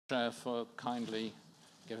Chair, for kindly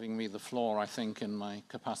giving me the floor, I think, in my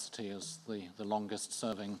capacity as the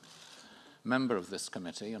longest-serving member of this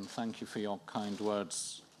committee, and thank you for your kind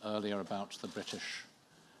words earlier about the British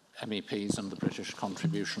MEPs and the British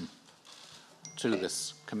contribution to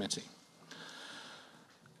this committee.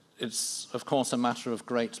 It's, of course, a matter of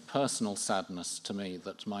great personal sadness to me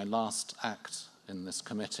that my last act in this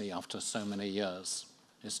committee after so many years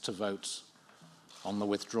is to vote on the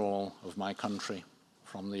withdrawal of my country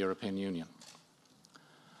from the European Union.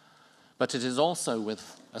 But it is also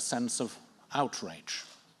with a sense of outrage.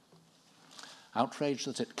 Outrage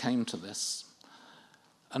that it came to this,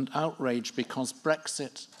 and outrage because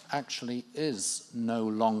Brexit actually is no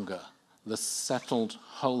longer the settled,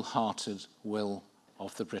 wholehearted will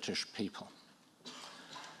of the British people.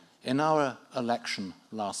 In our election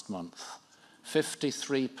last month,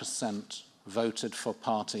 53% voted for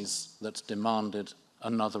parties that demanded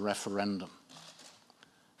another referendum.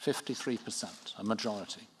 53%, a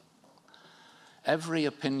majority. Every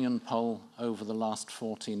opinion poll over the last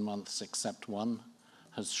 14 months except one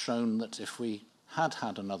has shown that if we had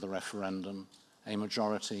had another referendum, a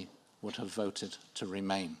majority would have voted to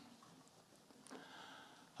remain.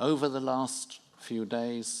 Over the last few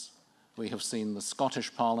days, we have seen the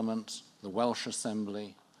Scottish Parliament, the Welsh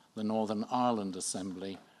Assembly, the Northern Ireland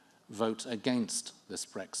Assembly vote against this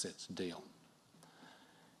Brexit deal.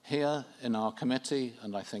 Here in our committee,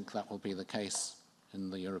 and I think that will be the case in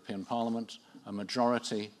the European Parliament, a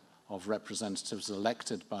majority of representatives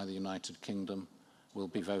elected by the United Kingdom will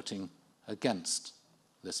be voting against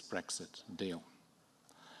this Brexit deal.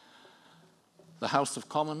 The House of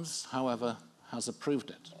Commons, however, has approved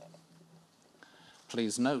it.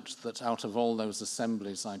 Please note that out of all those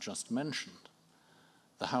assemblies I just mentioned,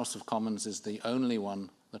 the House of Commons is the only one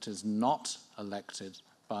that is not elected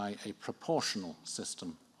by a proportional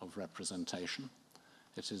system of representation.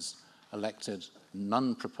 It is elected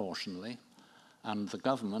non-proportionally, and the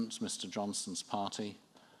government, Mr. Johnson's party,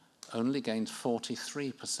 only gained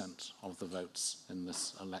 43% of the votes in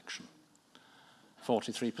this election.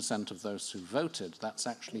 43% of those who voted, that's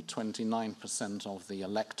actually 29% of the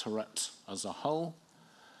electorate as a whole,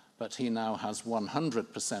 but he now has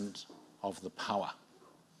 100% of the power.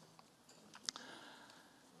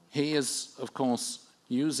 He is, of course,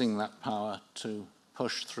 using that power to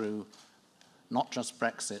push through not just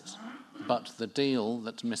Brexit, but the deal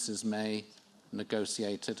that Mrs. May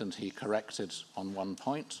negotiated and he corrected on one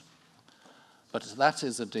point. But that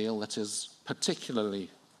is a deal that is particularly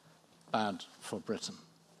bad for Britain.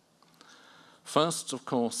 First, of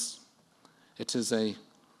course, it is a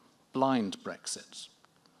blind Brexit.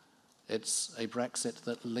 It's a Brexit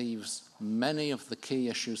that leaves many of the key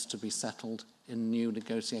issues to be settled in new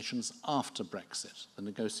negotiations after Brexit, the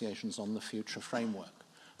negotiations on the future framework.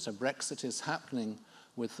 So Brexit is happening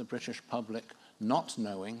with the British public not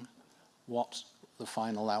knowing what the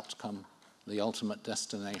final outcome, the ultimate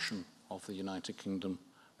destination of the United Kingdom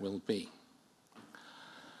will be.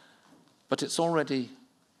 But it's already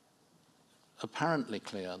apparently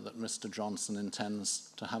clear that Mr. Johnson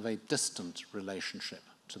intends to have a distant relationship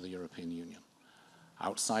to the European Union.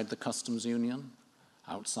 Outside the customs union,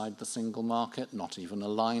 outside the single market, not even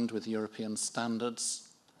aligned with European standards.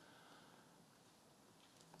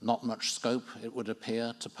 Not much scope, it would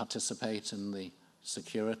appear, to participate in the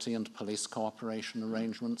security and police cooperation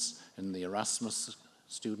arrangements, in the Erasmus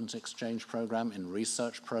student exchange program, in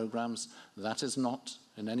research programs. That is not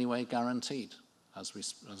in any way guaranteed as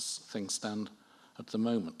things stand at the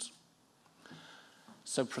moment.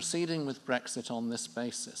 So proceeding with Brexit on this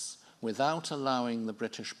basis, without allowing the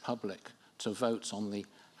British public to vote on the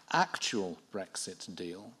actual Brexit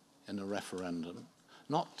deal in a referendum,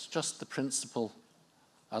 not just the principle,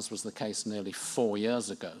 as was the case nearly 4 years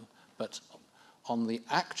ago, but on the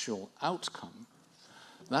actual outcome,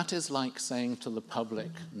 that is like saying to the public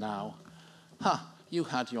now, you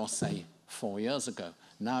had your say 4 years ago.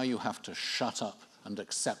 Now you have to shut up and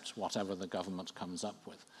accept whatever the government comes up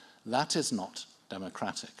with. That is not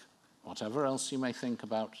democratic. Whatever else you may think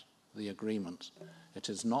about the agreement, it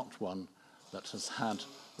is not one that has had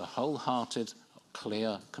the wholehearted,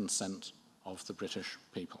 clear consent of the British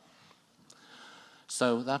people.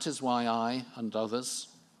 So that is why I and others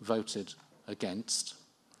voted against.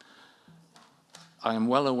 I am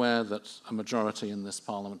well aware that a majority in this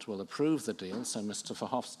Parliament will approve the deal, so Mr.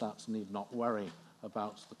 Verhofstadt need not worry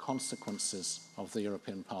about the consequences of the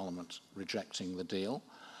European Parliament rejecting the deal.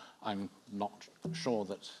 I'm not sure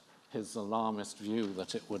that his alarmist view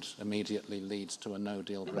that it would immediately lead to a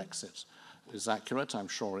no-deal Brexit is accurate. I'm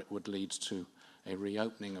sure it would lead to a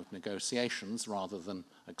reopening of negotiations rather than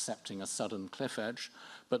accepting a sudden cliff edge.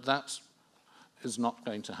 But that is not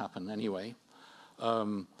going to happen anyway.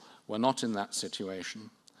 We're not in that situation.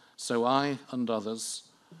 So I and others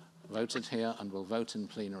voted here and will vote in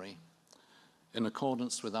plenary in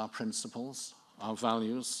accordance with our principles, our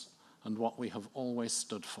values, and what we have always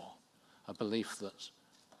stood for, a belief that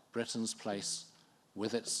Britain's place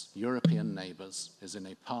with its European neighbours is in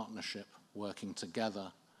a partnership working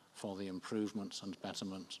together for the improvement and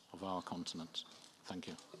betterment of our continent. Thank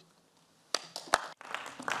you.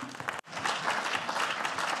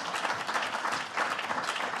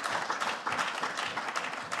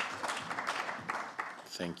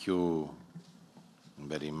 Thank you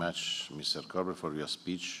very much, Mr. Corbett, for your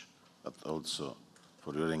speech, but also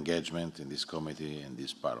for your engagement in this committee and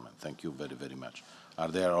this parliament. Thank you very, very much. Are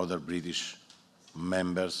there other British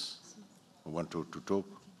members who want to talk?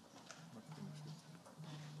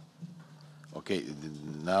 Okay,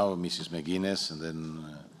 now Mrs. McGuinness and then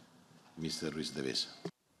Mr. Rhys-Davies.